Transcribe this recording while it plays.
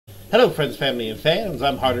Hello friends, family, and fans,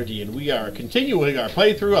 I'm Harder D, and we are continuing our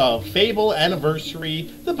playthrough of Fable Anniversary,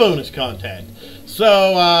 the bonus content.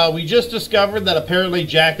 So, we just discovered that apparently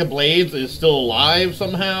Jack of Blades is still alive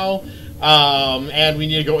somehow, and we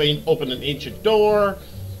need to go open an ancient door,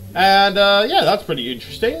 and, yeah, that's pretty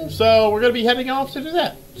interesting, so we're going to be heading off to do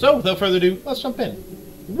that. So, without further ado, let's jump in.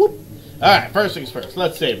 Whoop! Alright, first things first,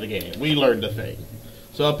 let's save the game. We learned a thing.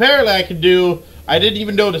 So, apparently I can do, I didn't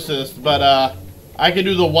even notice this, but, I can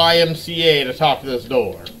do the YMCA to talk to this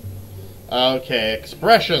door. Okay,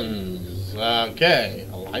 expressions. Okay,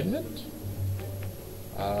 alignment.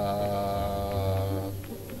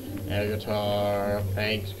 Air guitar.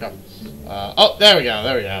 Thanks. Oh, there we go.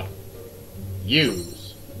 There we go.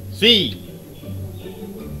 Use. C.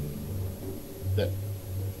 That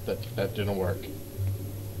didn't work.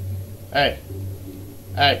 Hey.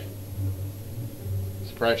 Hey.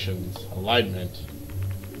 Expressions. Alignment.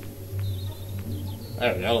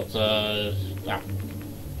 There we go,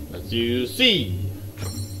 let's use C.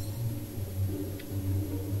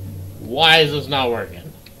 Why is this not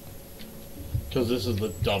working? Because this is the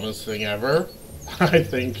dumbest thing ever? I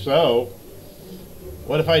think so.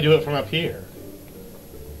 What if I do it from up here?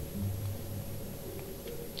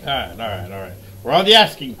 Alright. We're on the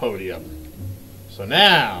asking podium. So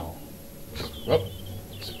now,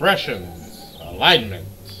 expressions, alignment,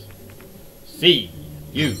 C.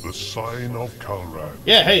 You. The sign of Kalran.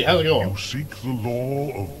 Yeah, hey, how's it going? You seek the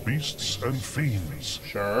law of beasts and fiends.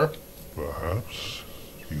 Sure. Perhaps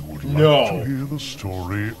you would like to hear the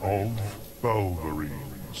story of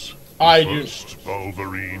Balverines. I do. First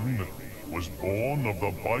Balverine was born of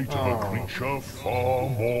the bite of a creature far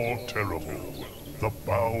more terrible, the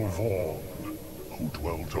Balvorn, who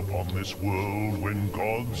dwelt upon this world when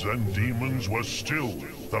gods and demons were still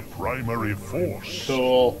the primary force.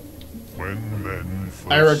 Cool. When men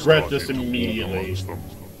first I regret this immediately. The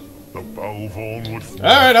Balvorn would...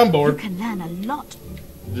 Alright, I'm bored. You can learn a lot.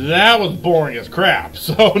 That was boring as crap,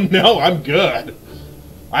 so no, I'm good.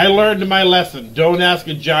 I learned my lesson. Don't ask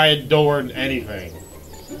a giant door anything.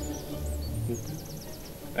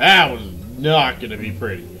 That was not gonna be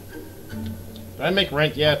pretty. Did I make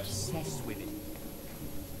rent yet?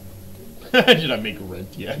 Did I make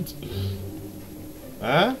rent yet?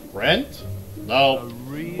 Huh? Rent? No.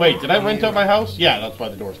 Wait, did I rent out my house? Yeah, that's why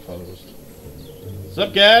the door's closed. What's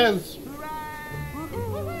up, guys?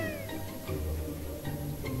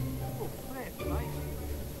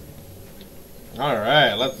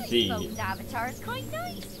 Alright, let's see. Avatar is quite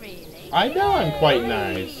nice, really. I know I'm quite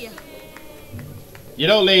nice. You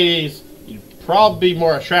know, ladies, you'd probably be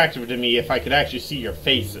more attractive to me if I could actually see your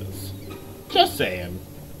faces. Just saying.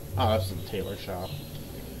 Oh, that's the tailor shop.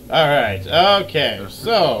 Alright, okay,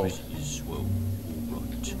 so...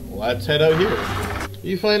 let's head out here.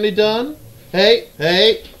 You finally done? Hey,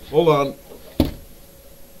 hold on.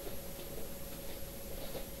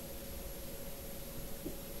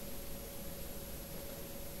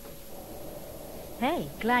 Hey,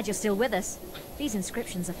 glad you're still with us. These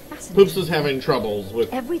inscriptions are fascinating. Poops is having troubles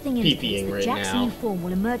with everything pee-peeing right Jack's now. new form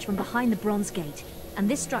will emerge from behind the bronze gate, and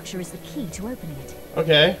this structure is the key to opening it.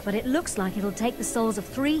 Okay. But it looks like it'll take the souls of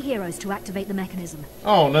 3 heroes to activate the mechanism.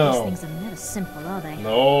 Oh no. These things are never simple, are they?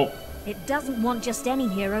 Nope. It doesn't want just any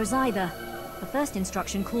heroes either. The first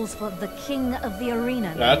instruction calls for the king of the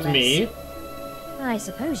arena. That's me. I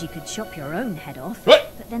suppose you could chop your own head off.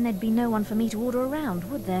 What? But then there'd be no one for me to order around,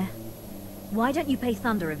 would there? Why don't you pay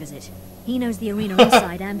Thunder a visit? He knows the arena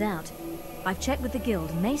inside and out. I've checked with the guild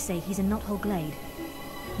and they say he's in Knothole Glade.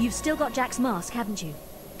 You've still got Jack's mask, haven't you?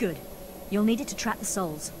 Good. You'll need it to trap the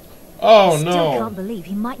souls. Oh I no. still can't believe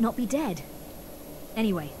he might not be dead.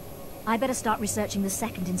 Anyway, I better start researching the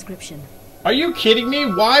second inscription. Are you kidding me?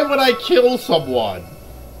 Why would I kill someone?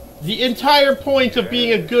 The entire point of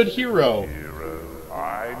being a good hero.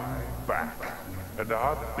 I'm back, and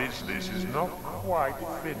our business is not quite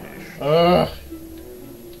finished. Ugh.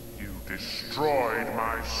 You destroyed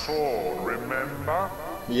my sword, remember?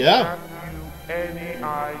 Yeah. Have you any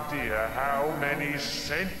idea how many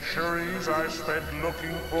centuries I spent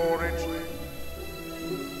looking for it?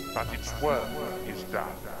 But its work is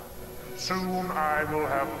done. Soon I will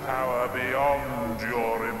have power beyond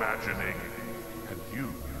your imagining, and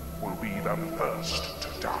you will be the first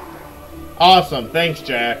to die. Awesome. Thanks,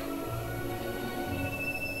 Jack.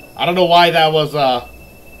 I don't know why that was,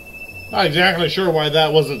 not exactly sure why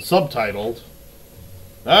that wasn't subtitled.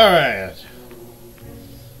 Alright.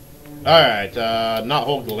 Alright,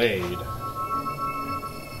 Knothole Glade.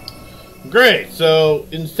 Great, so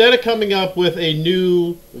instead of coming up with a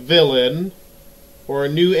new villain, or a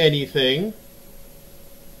new anything...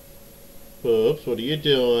 Oops, what are you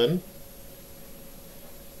doing?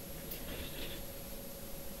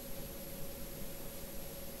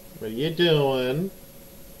 What are you doing?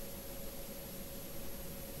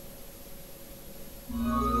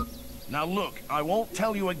 Now look, I won't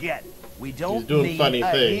tell you again. We don't doing need funny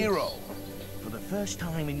a things. hero. For the first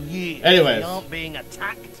time in years, Anyways. we aren't being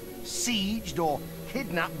attacked, sieged, or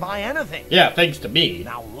kidnapped by anything. Yeah, thanks to me.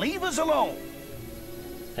 Now leave us alone.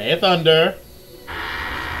 Hey, Thunder.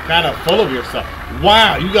 Kind of full of yourself.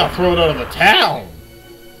 Wow, you got thrown out of a town.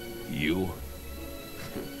 You?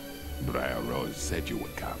 Briar Rose said you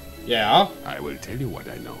would come. Yeah? I will tell you what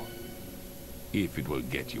I know. If it will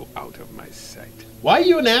get you out of my sight. Why are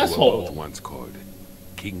you an We were both asshole? once called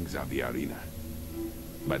Kings of the Arena.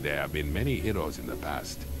 But there have been many heroes in the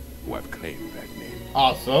past who have claimed that name.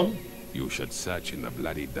 Awesome. You should search in the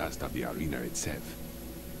bloody dust of the arena itself.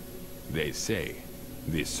 They say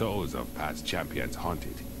the souls of past champions haunt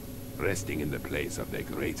it, resting in the place of their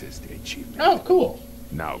greatest achievement. Oh, cool.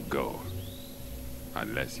 Now go.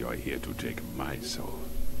 Unless you're here to take my soul.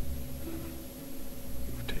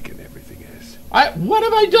 You've taken everything else. What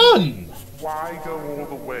have I done? Why go all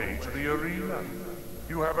the way to the arena?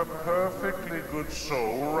 You have a perfectly good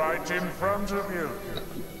soul right in front of you.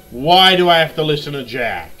 Why do I have to listen to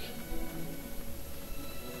Jack?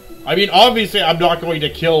 I mean, obviously, I'm not going to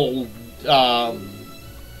kill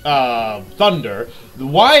Thunder.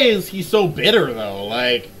 Why is he so bitter, though?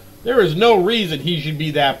 Like, there is no reason he should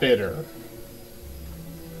be that bitter.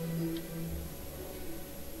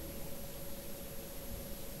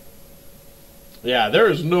 Yeah, there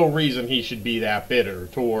is no reason he should be that bitter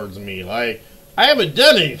towards me. Like, I haven't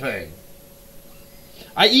done anything.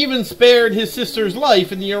 I even spared his sister's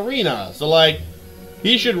life in the arena. So, like,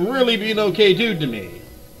 he should really be an okay dude to me.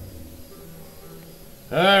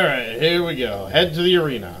 Alright, here we go. Head to the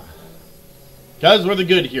arena. Because we're the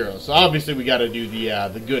good heroes. So obviously we gotta do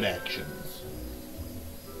the good actions.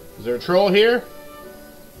 Is there a troll here?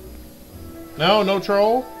 No, no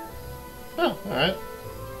troll? Oh, alright.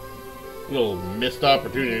 Little missed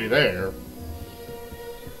opportunity there.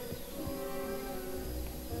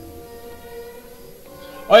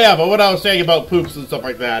 Oh yeah, but what I was saying about poops and stuff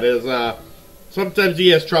like that is, sometimes he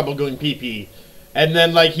has trouble going pee-pee. And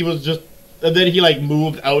then, like, and then he, like,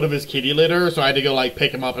 moved out of his kitty litter, so I had to go, like,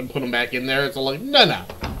 pick him up and put him back in there. It's like, no.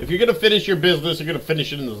 If you're gonna finish your business, you're gonna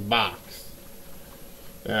finish it in this box.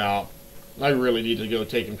 Now, I really need to go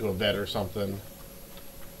take him to a vet or something.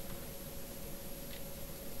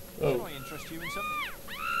 Oh. Can I interest you in something?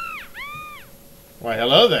 Why,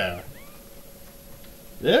 hello there.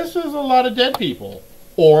 This is a lot of dead people.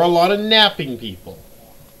 Or a lot of napping people.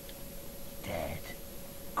 Dead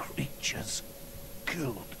creatures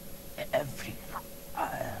killed every.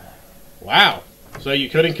 Wow. So you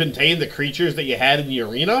couldn't contain the creatures that you had in the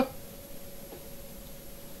arena?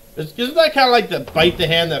 Isn't that kind of like the bite the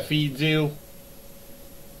hand that feeds you?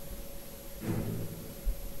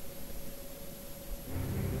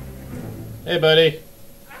 Hey, buddy.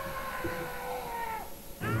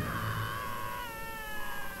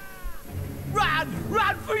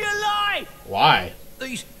 Run for your life! Why?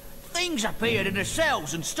 These things appeared in the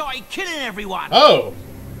cells and started killing everyone. Oh.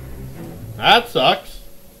 That sucks.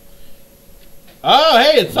 Oh,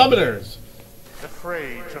 hey, it's summoners.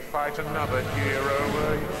 Afraid to fight another hero,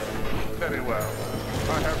 were you? Very well.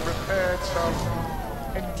 I have prepared some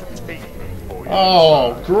entertainment for you.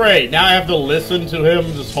 Oh, great. Now I have to listen to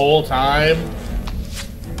him this whole time.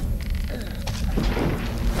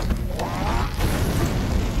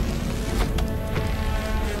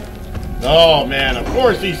 Oh, man. Of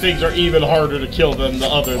course these things are even harder to kill than the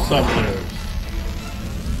other summoners.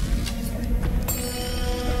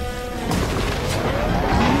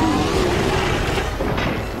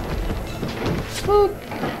 Boop.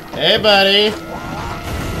 Hey, buddy.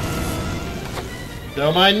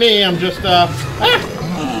 Don't mind me, I'm just, just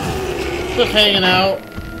hanging out.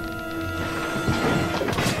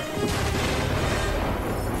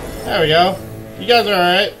 There we go. You guys are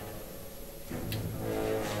alright.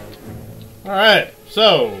 Alright,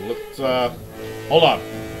 so, let's, hold on.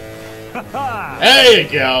 There you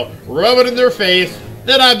go. Rub it in their face.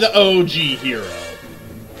 Then I'm the OG hero.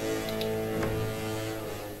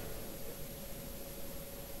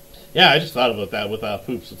 Yeah, I just thought about that with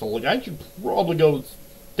Poops. It's like, I should probably go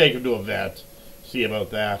take him to a vet. See about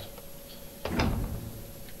that.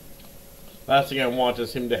 Last thing I want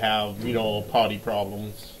is him to have, you know, potty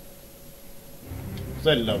problems. Because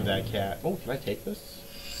I love that cat. Oh, can I take this?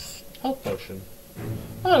 Health potion.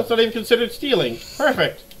 Oh, it's not even considered stealing.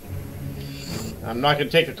 Perfect. I'm not going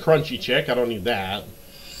to take a crunchy chick. I don't need that.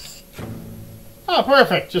 Oh,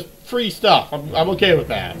 perfect. Just free stuff. I'm okay with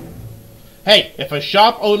that. Hey, if a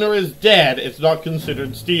shop owner is dead, it's not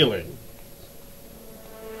considered stealing.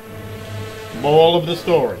 Moral of the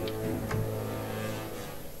story.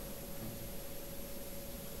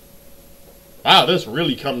 Wow, this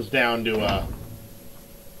really comes down to a...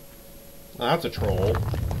 Oh, that's a troll.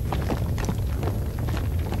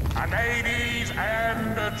 Ladies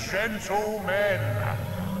and gentlemen,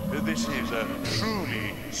 this is a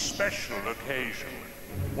truly special occasion.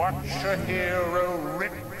 Watch a hero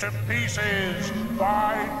ripped to pieces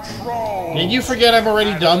by trolls. Did you forget I've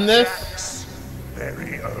already done this? Jack's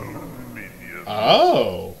very own minions.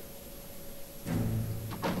 Oh.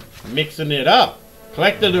 Mixing it up.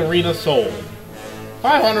 Collected arena sold.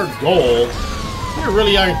 500 gold. You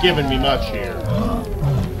really aren't giving me much here.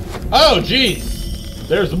 Oh, geez.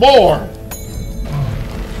 There's more!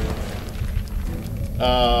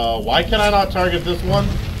 Why can I not target this one?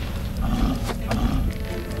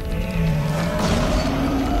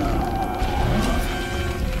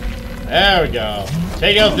 There we go.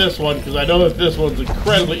 Take out this one, because I know that this one's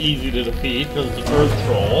incredibly easy to defeat, because it's an Earth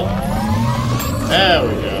Troll. There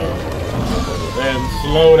we go. Then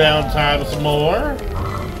slow down time some more.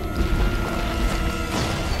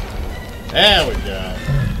 There we go.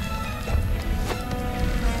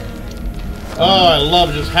 Oh, I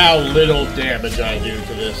love just how little damage I do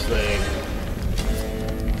to this thing.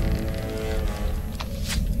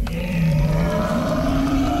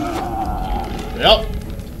 Yep.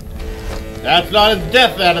 That's not its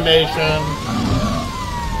death animation.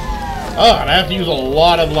 Oh, and I have to use a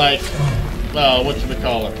lot of, like,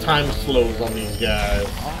 whatchamacallit, time slows on these guys.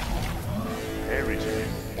 There is an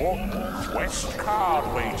important quest card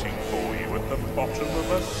waiting for you at the bottom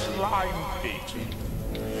of a slime pit.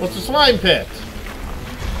 What's the slime pit?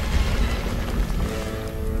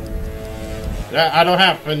 I don't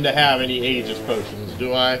happen to have any Aegis potions,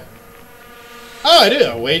 do I? Oh, I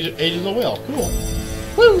do. Aegis of Will. Cool.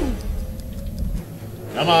 Woo!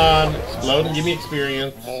 Come on, explode and give me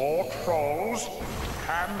experience. More trolls?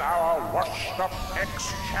 Can our washed-up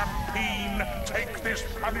ex-champion take this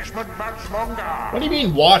punishment much longer? What do you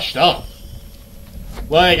mean washed up?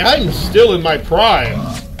 Like, I'm still in my prime.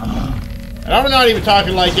 And I'm not even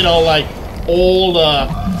talking like, you know, like old,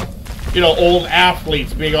 old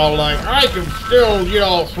athletes being all like, I can still, you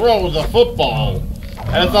know, throw the football.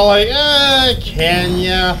 And it's all like, can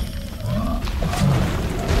ya?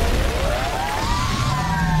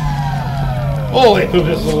 Holy,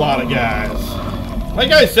 this is a lot of guys.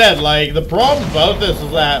 Like I said, like, the problem about this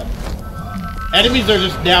is that enemies are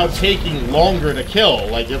just now taking longer to kill.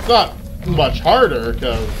 Like, it's not much harder,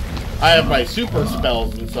 because I have my super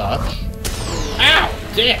spells and such. Ow!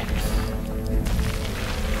 Dicks!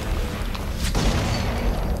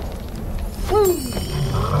 Woo!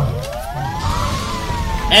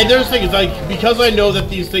 And there's the thing, is like, because I know that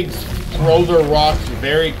these things throw their rocks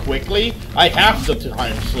very quickly, I have to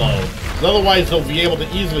time slow. Because otherwise they'll be able to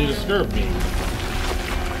easily disturb me.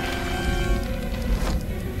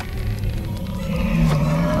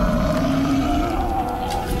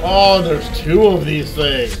 Oh, there's two of these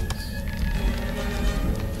things.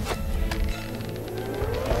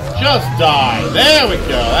 Just die. There we go.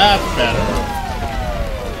 That's better.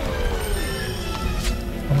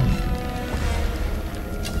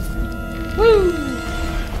 Woo!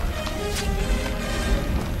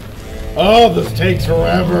 Oh, this takes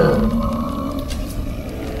forever.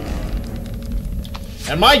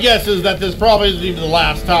 And my guess is that this probably isn't even the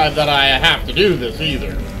last time that I have to do this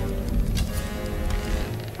either.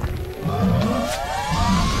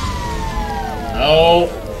 No.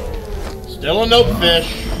 Still a nope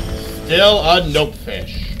fish. Still a nope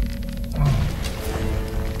fish.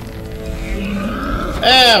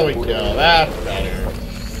 There we go. That's better.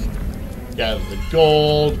 Gather the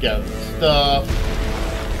gold. Gather the stuff.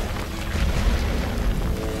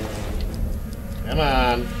 Come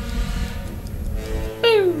on.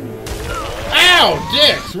 Boo. Ow,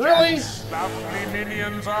 dicks. Really? Lovely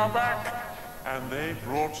minions are back. And they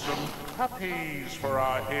brought some puppies for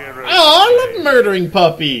our heroes. Oh, I love murdering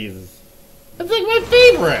puppies. That's like my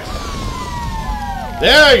favorite.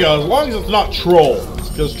 There you go, as long as it's not trolls.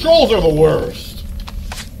 Because trolls are the worst.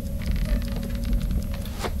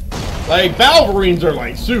 Like, Balverines are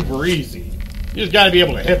like super easy. You just gotta be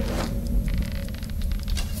able to hit them.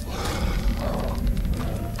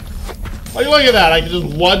 Like, look at that, I can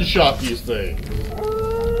just one-shot these things.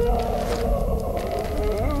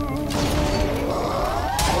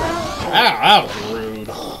 Ow, that was rude.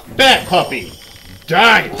 Bad puppy.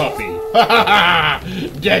 Die, puppy.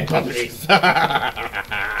 Dead puppies. Can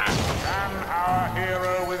our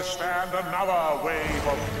hero withstand another wave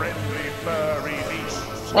of friendly furry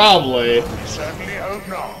beasts? Probably. We certainly hope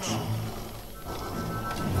not.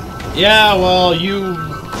 Yeah, well,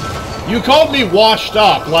 you called me washed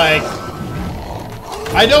up, like,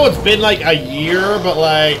 I know it's been like a year, but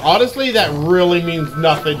like, honestly, that really means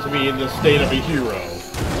nothing to me in the state of a hero.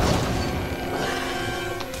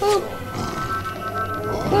 Boop.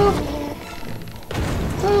 Boop.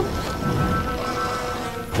 Boop.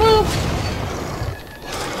 Boop.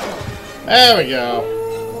 There we go.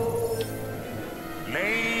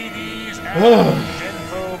 Ladies and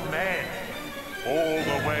gentlemen, all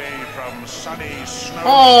the way from sunny snow.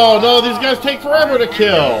 Oh no, these guys take forever to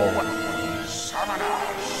kill.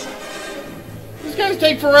 Summoners. These guys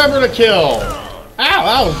take forever to kill. Ow,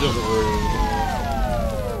 that was just rude.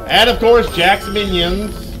 And of course, Jack's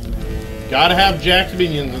minions. Gotta have Jack's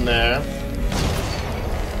minions in there.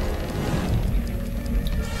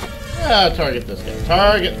 Target this guy.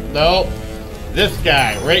 Target, nope. This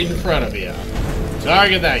guy right in front of you.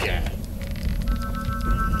 Target that guy.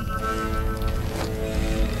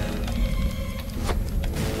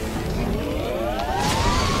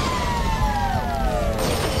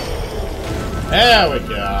 There we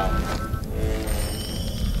go.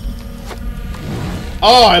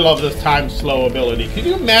 Oh, I love this time slow ability. Can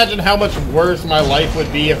you imagine how much worse my life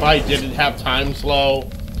would be if I didn't have time slow?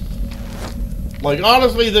 Like,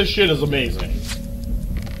 honestly, this shit is amazing.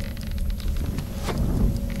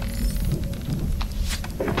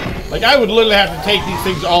 Like, I would literally have to take these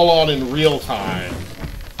things all on in real time.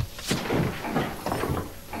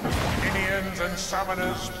 Minions and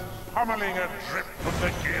summoners pummeling a drip from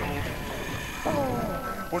the guild.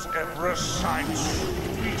 Oh, was ever a sight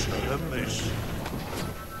sweeter than this?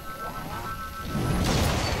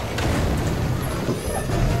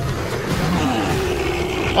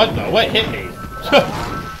 What the? What hit me?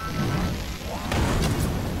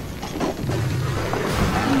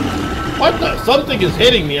 What the? Something is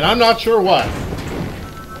hitting me and I'm not sure what.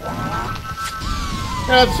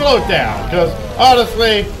 Yeah, slow it down, because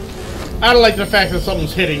honestly, I don't like the fact that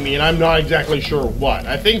something's hitting me and I'm not exactly sure what.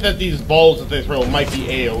 I think that these balls that they throw might be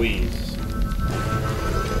AoEs.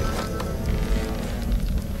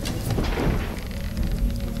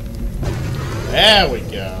 There we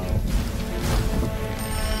go.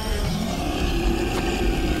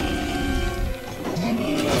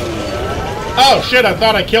 Oh shit, I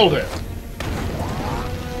thought I killed it.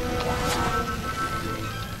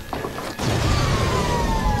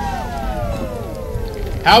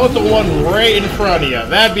 How about the one right in front of you?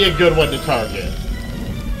 That'd be a good one to target.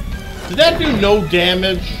 Did that do no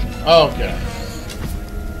damage? Okay.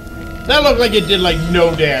 That looked like it did like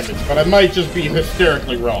no damage, but I might just be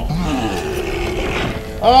hysterically wrong.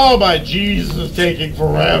 Oh my Jesus, it's taking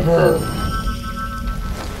forever.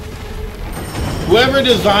 Whoever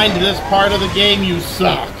designed this part of the game, you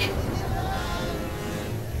suck.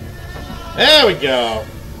 There we go.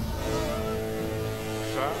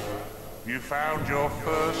 So, you found your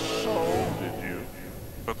first soul, did you?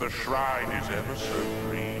 But the shrine is ever so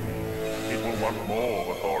green. It will want more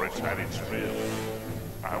before it's had its fill.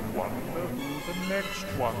 I wonder who the next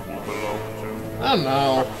one will belong to. I don't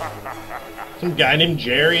know. Some guy named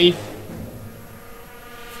Jerry.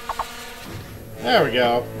 There we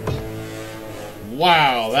go.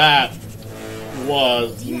 Wow, that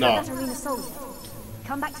was Do you have nuts. that arena soul yet?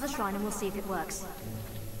 Come back to the shrine and we'll see if it works.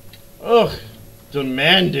 Ugh,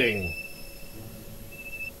 demanding.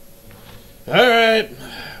 Alright,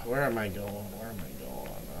 where am I going? Where am I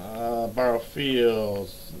going? Borrow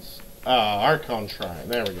Fields. Archon Shrine.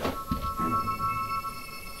 There we go.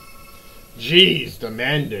 Jeez,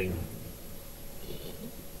 demanding.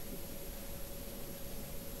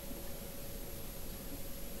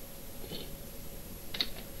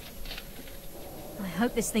 I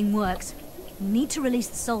hope this thing works. We need to release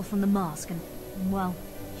the soul from the mask and, well,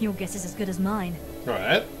 your guess is as good as mine.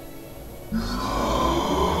 Alright. I've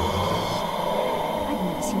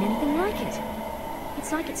never seen anything like it.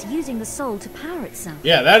 It's like it's using the soul to power itself.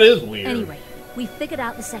 Yeah, that is weird. Anyway, we figured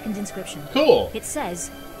out the second inscription. Cool. It says,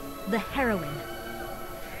 the heroine.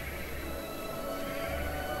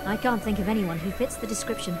 I can't think of anyone who fits the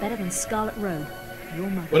description better than Scarlet Robe, your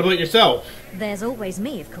mother. What about yourself? There's always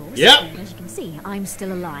me, of course. Yep. And as you can see, I'm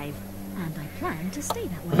still alive. And I plan to stay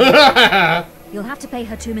that way. You'll have to pay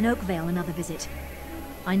her tomb in Oakvale another visit.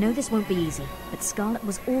 I know this won't be easy, but Scarlet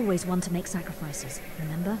was always one to make sacrifices,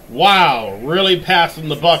 remember? Wow, really passing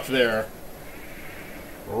the buck there.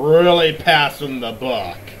 Really passing the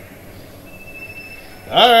buck.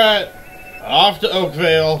 Alright, off to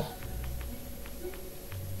Oakvale.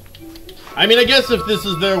 I mean, I guess if this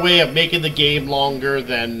is their way of making the game longer,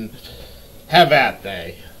 then have at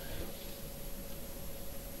they.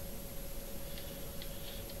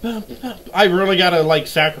 I really gotta, like,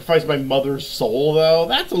 sacrifice my mother's soul, though?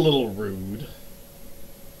 That's a little rude.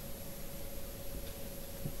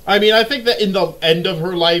 I mean, I think that in the end of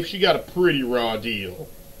her life, she got a pretty raw deal.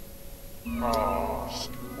 Oh,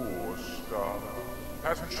 poor Star.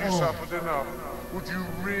 Hasn't she suffered enough? Would you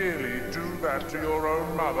really do that to your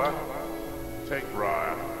own mother? Take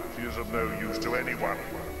Raya. She is of no use to anyone.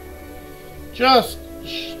 Just...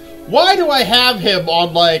 Why do I have him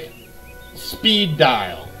on, like, speed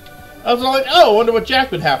dial? I was like, oh, I wonder what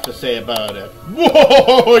Jack would have to say about it.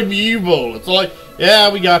 Whoa, I'm evil. It's like, yeah,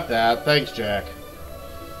 we got that. Thanks, Jack.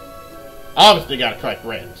 Obviously gotta collect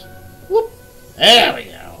rent. Whoop. There we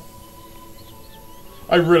go.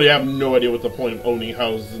 I really have no idea what the point of owning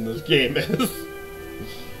houses in this game is.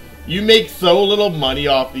 You make so little money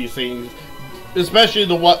off these things. Especially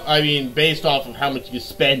based off of how much you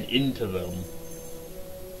spend into them.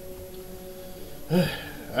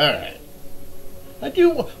 Alright.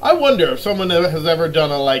 I wonder if someone has ever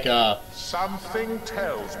done a Something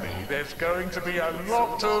tells me there's going to be a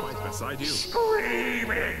lot of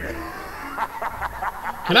screaming.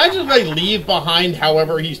 Can I just, leave behind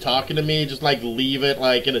however he's talking to me? Just, leave it,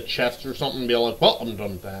 in a chest or something and be like, well, I'm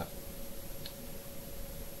done with that.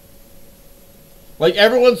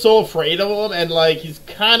 Everyone's so afraid of him, and, he's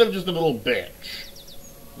kind of just a little bitch.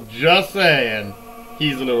 Just saying.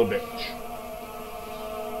 He's a little bitch.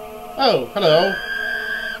 Oh, hello.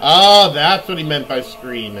 Oh, that's what he meant by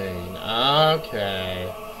screaming.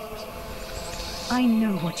 Okay. I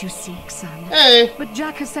know what you seek, son. Hey! But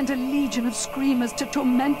Jack has sent a legion of screamers to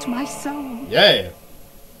torment my soul. Yay.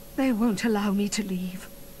 They won't allow me to leave.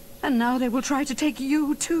 And now they will try to take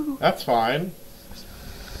you, too. That's fine.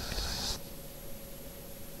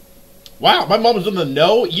 Wow, my mom was in the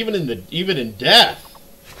know, even in death.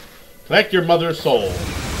 Collect your mother's soul.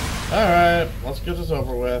 Alright, let's get this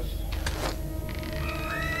over with.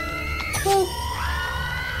 Boop.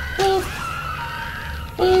 Boop.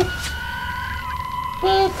 Boop.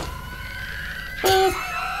 Boop. Boop.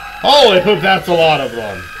 Holy poop, that's a lot of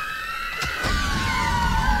them.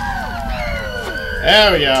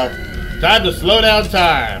 There we go. Time to slow down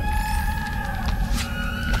time.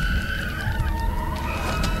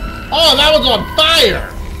 Oh, that was on fire!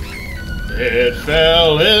 It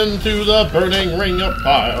fell into the burning ring of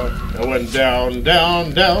fire. It went down,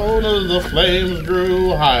 down, down as the flames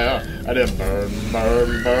grew higher. And it burned,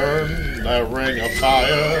 burned, burned, that ring of fire,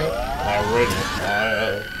 that ring of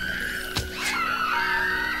fire.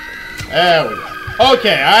 There we go.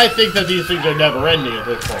 Okay, I think that these things are never ending at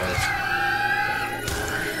this point.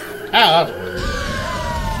 Ah, that's weird.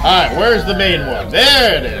 Alright, where's the main one?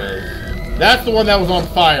 There it is. That's the one that was on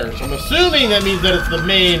fire, so I'm assuming that means that it's the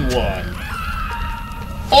main one.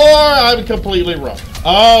 Or I'm completely wrong.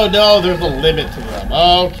 Oh no, there's a limit to them.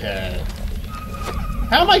 Okay.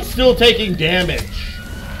 How am I still taking damage?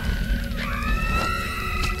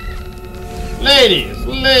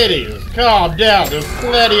 Ladies, calm down. There's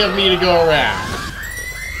plenty of me to go around.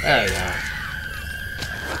 There you go.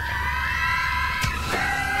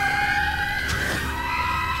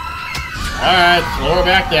 Alright, slow her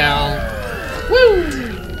back down. Woo!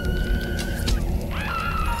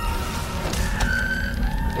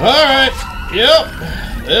 Alright, yep.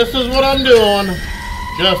 This is what I'm doing.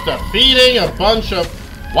 Just defeating a bunch of...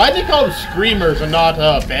 Why'd they call them screamers and not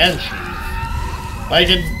banshees?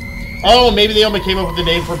 Oh, maybe they only came up with the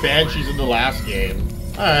name for banshees in the last game.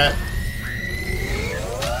 Alright.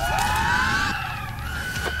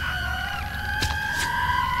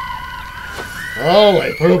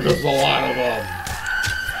 Holy poop, there's a lot of them.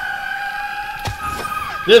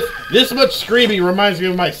 This much screaming reminds me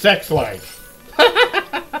of my sex life.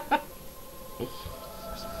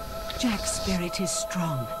 Jack's spirit is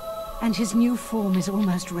strong, and his new form is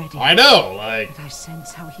almost ready. I know, But I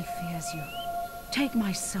sense how he fears you. Take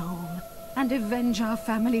my soul, and avenge our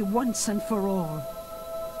family once and for all.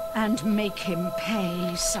 And make him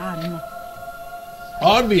pay, son.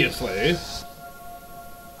 Obviously.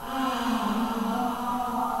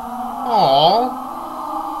 Aww.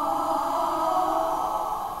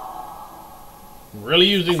 Really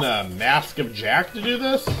using the Mask of Jack to do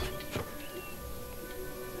this?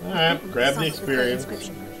 Alright, grab the experience.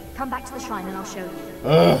 Come back to the shrine and I'll show you.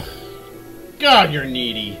 Ugh. God, you're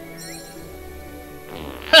needy.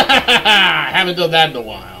 Haven't done that in a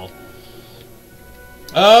while.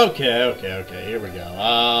 Okay, here we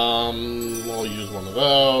go. We'll use one of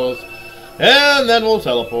those. And then we'll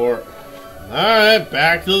teleport. Alright,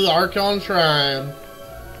 back to the Archon Shrine.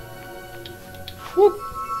 Whoop.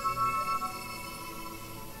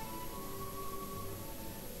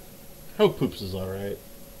 Hope Poops is alright.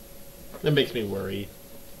 That makes me worry.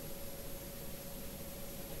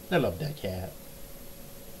 I love that cat.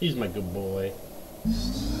 He's my good boy.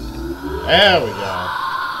 There we go.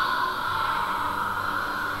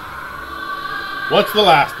 What's the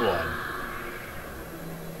last one?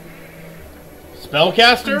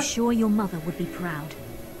 Spellcaster? I'm sure your mother would be proud.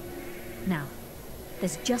 Now,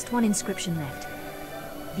 there's just one inscription left.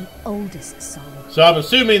 The oldest soul. So I'm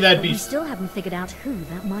assuming that'd But be... we still haven't figured out who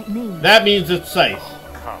that might mean. That means it's Scyth.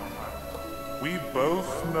 Come. We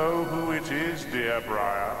both know who it is, dear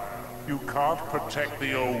Briar. You can't protect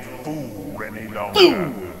the old fool any longer.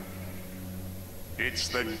 Boom! It's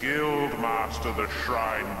the guild master the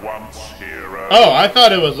shrine wants, hero. Oh, I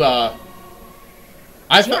thought it was,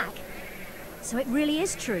 Jack! So it really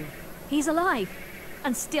is true. He's alive.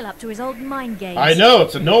 And still up to his old mind games. I know,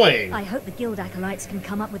 it's annoying. I hope the guild acolytes can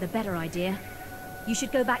come up with a better idea. You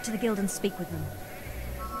should go back to the guild and speak with them.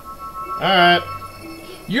 Alright.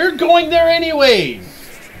 You're going there anyways!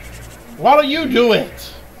 Why don't you do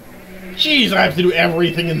it? Jeez, I have to do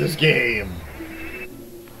everything in this game.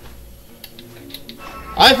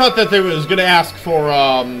 I thought that they was gonna ask for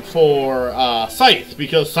Scyth,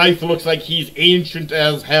 because Scyth looks like he's ancient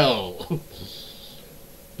as hell.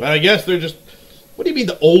 But I guess they're just... What do you mean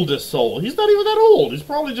the oldest soul? He's not even that old. He's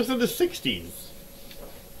probably just in his 60s.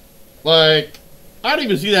 Like, I don't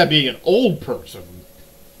even see that being an old person.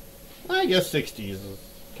 I guess 60s is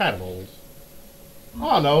kind of old. I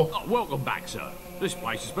don't know. Oh, welcome back, sir. This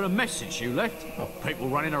place has been a mess since you left. People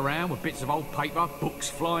running around with bits of old paper, books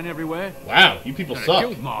flying everywhere. Wow, you people And suck.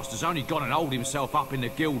 the guildmaster's only gone and holed himself up in the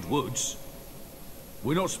guild woods.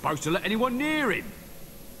 We're not supposed to let anyone near him.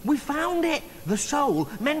 We found it! The soul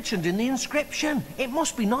mentioned in the inscription. It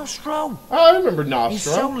must be Nostro. Oh, I remember His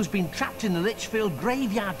soul Nostro. has been trapped in the Litchfield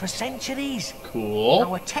graveyard for centuries. Cool.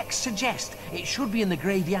 Our text suggests it should be in the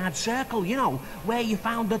graveyard circle, you know, where you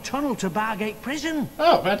found the tunnel to Bargate Prison.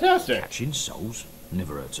 Oh, fantastic. Catching souls?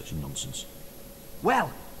 Never heard such nonsense.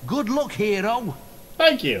 Well, good luck, hero.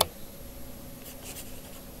 Thank you.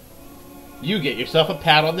 You get yourself a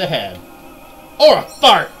pat on the head. Or a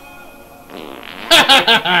fart.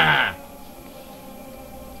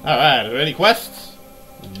 Alright, are there any quests?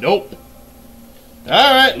 Nope.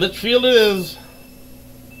 Alright, Litchfield it is.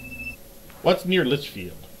 What's near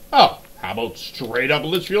Litchfield? Oh, how about straight up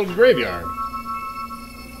Litchfield Graveyard?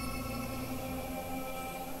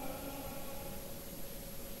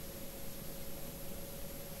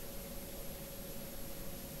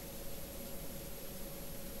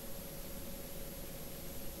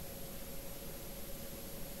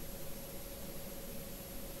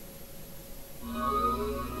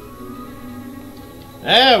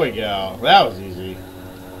 There we go. That was easy.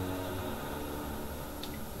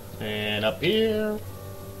 And up here.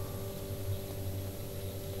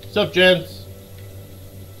 What's up, gents?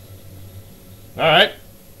 Alright.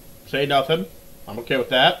 Say nothing. I'm okay with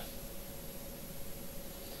that.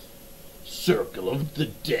 Circle of the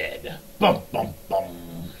Dead. Bum, bum, bum.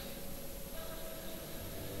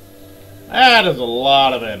 That is a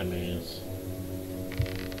lot of enemies.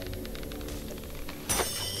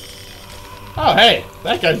 Oh, hey!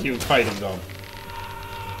 That guy's even fighting them.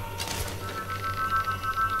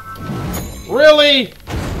 Really?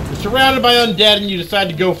 You're surrounded by undead and you decide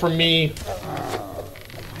to go for me?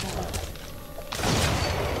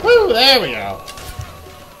 Woo! There we go.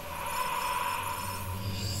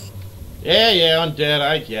 Yeah, undead.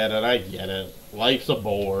 I get it. Life's a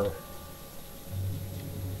bore.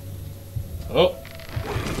 Oh.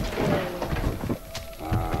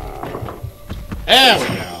 There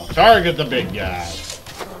we go. Target the big guy.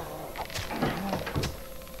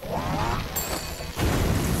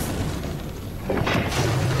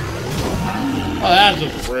 Oh, that's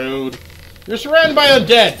just rude. You're surrounded by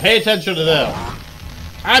undead. Pay attention to them.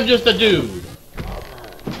 I'm just a dude.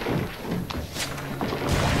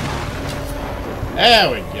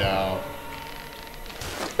 There we go.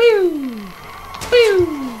 Boo!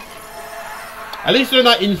 Boo! At least they're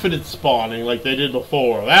not infinite spawning like they did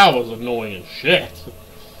before. That was annoying as shit.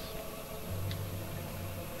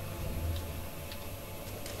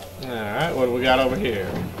 Alright, what do we got over here?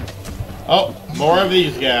 Oh, more of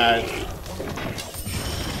these guys.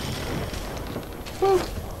 Boop.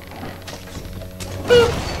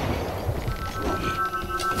 Boop.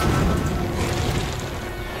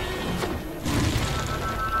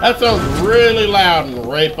 That sounds really loud and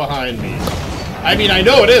right behind me. I mean, I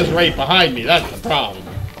know it is right behind me. That's the problem.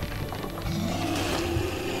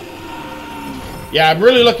 Yeah, I'm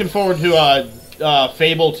really looking forward to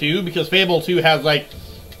Fable 2, because Fable 2 has, like,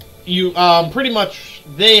 you, pretty much,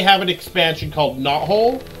 they have an expansion called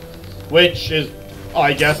Knothole, which is,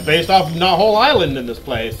 I guess, based off of Knothole Island in this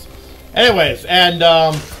place. Anyways, and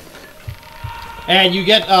you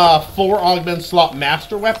get, 4 augment slot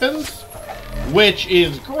master weapons, which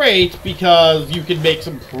is great because you can make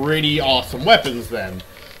some pretty awesome weapons then.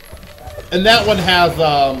 And that one has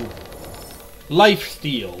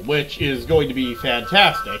lifesteal, which is going to be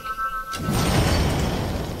fantastic.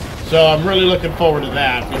 So I'm really looking forward to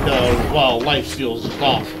that because, well, lifesteal is just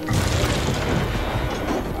awesome.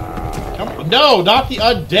 Come on. No, not the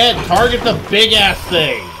undead. Target the big-ass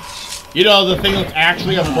thing. You know, the thing that's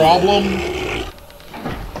actually a problem.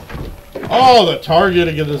 Oh, the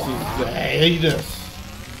targeting of this is heinous.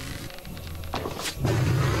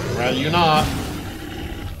 Rather you not.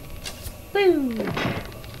 Boom.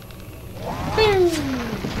 Boom.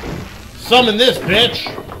 Summon this, bitch.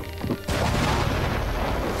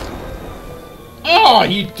 Oh,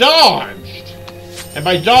 he dodged. And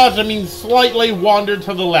by dodge, I mean slightly wandered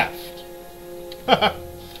to the left.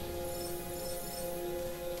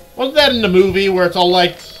 Wasn't that in the movie where it's all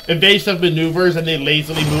like evasive maneuvers and they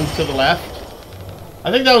lazily move to the left?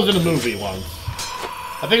 I think that was in a movie once.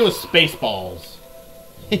 I think it was Spaceballs.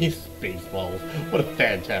 Spaceballs. What a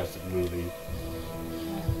fantastic movie.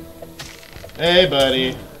 Hey,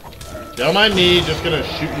 buddy. Don't mind me, just gonna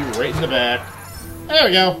shoot you right in the back. There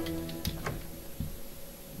we go.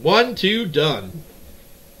 1, 2, done.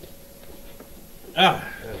 Ah,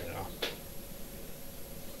 there we go.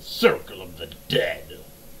 Circle of the Dead.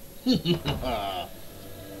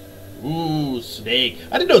 Ooh, snake.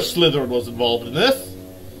 I didn't know Slytherin was involved in this.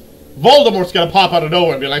 Voldemort's gonna pop out of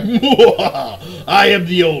nowhere and be like, I am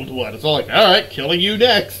the old one. It's all like, alright, killing you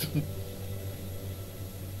next.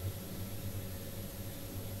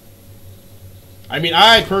 I mean,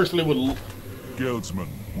 I personally would... Guildsman,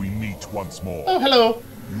 we meet once more. Oh, hello.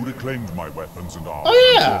 You reclaimed my weapons and arms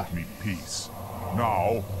Oh, yeah. and brought me peace.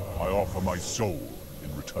 Now, I offer my soul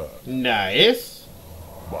in return. Nice.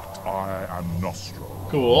 But I am Nostro.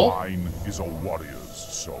 Cool. Mine is a warrior's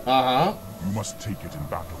soul. Uh-huh. You must take it in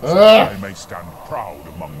battle so that I may stand proud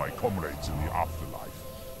among my comrades in the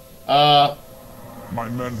afterlife. My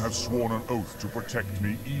men have sworn an oath to protect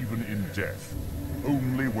me even in death.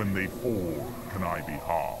 Only when they fall can I be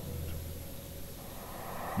harmed.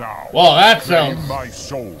 Now, well, that sounds... claim my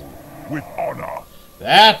soul with honor.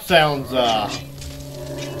 That sounds,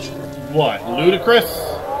 what, ludicrous?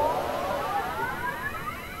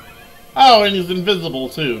 Oh, and he's invisible,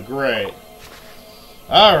 too. Great.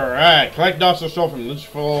 Alright, collect Nostro Soul from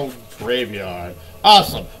Lynchful Graveyard.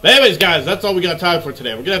 Awesome. But anyways, guys, that's all we got time for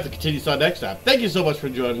today. We're going to have to continue this on next time. Thank you so much for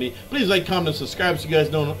joining me. Please like, comment, and subscribe so you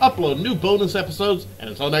guys know when I upload new bonus episodes. And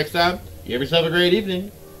until next time, you have yourself a great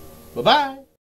evening. Bye-bye.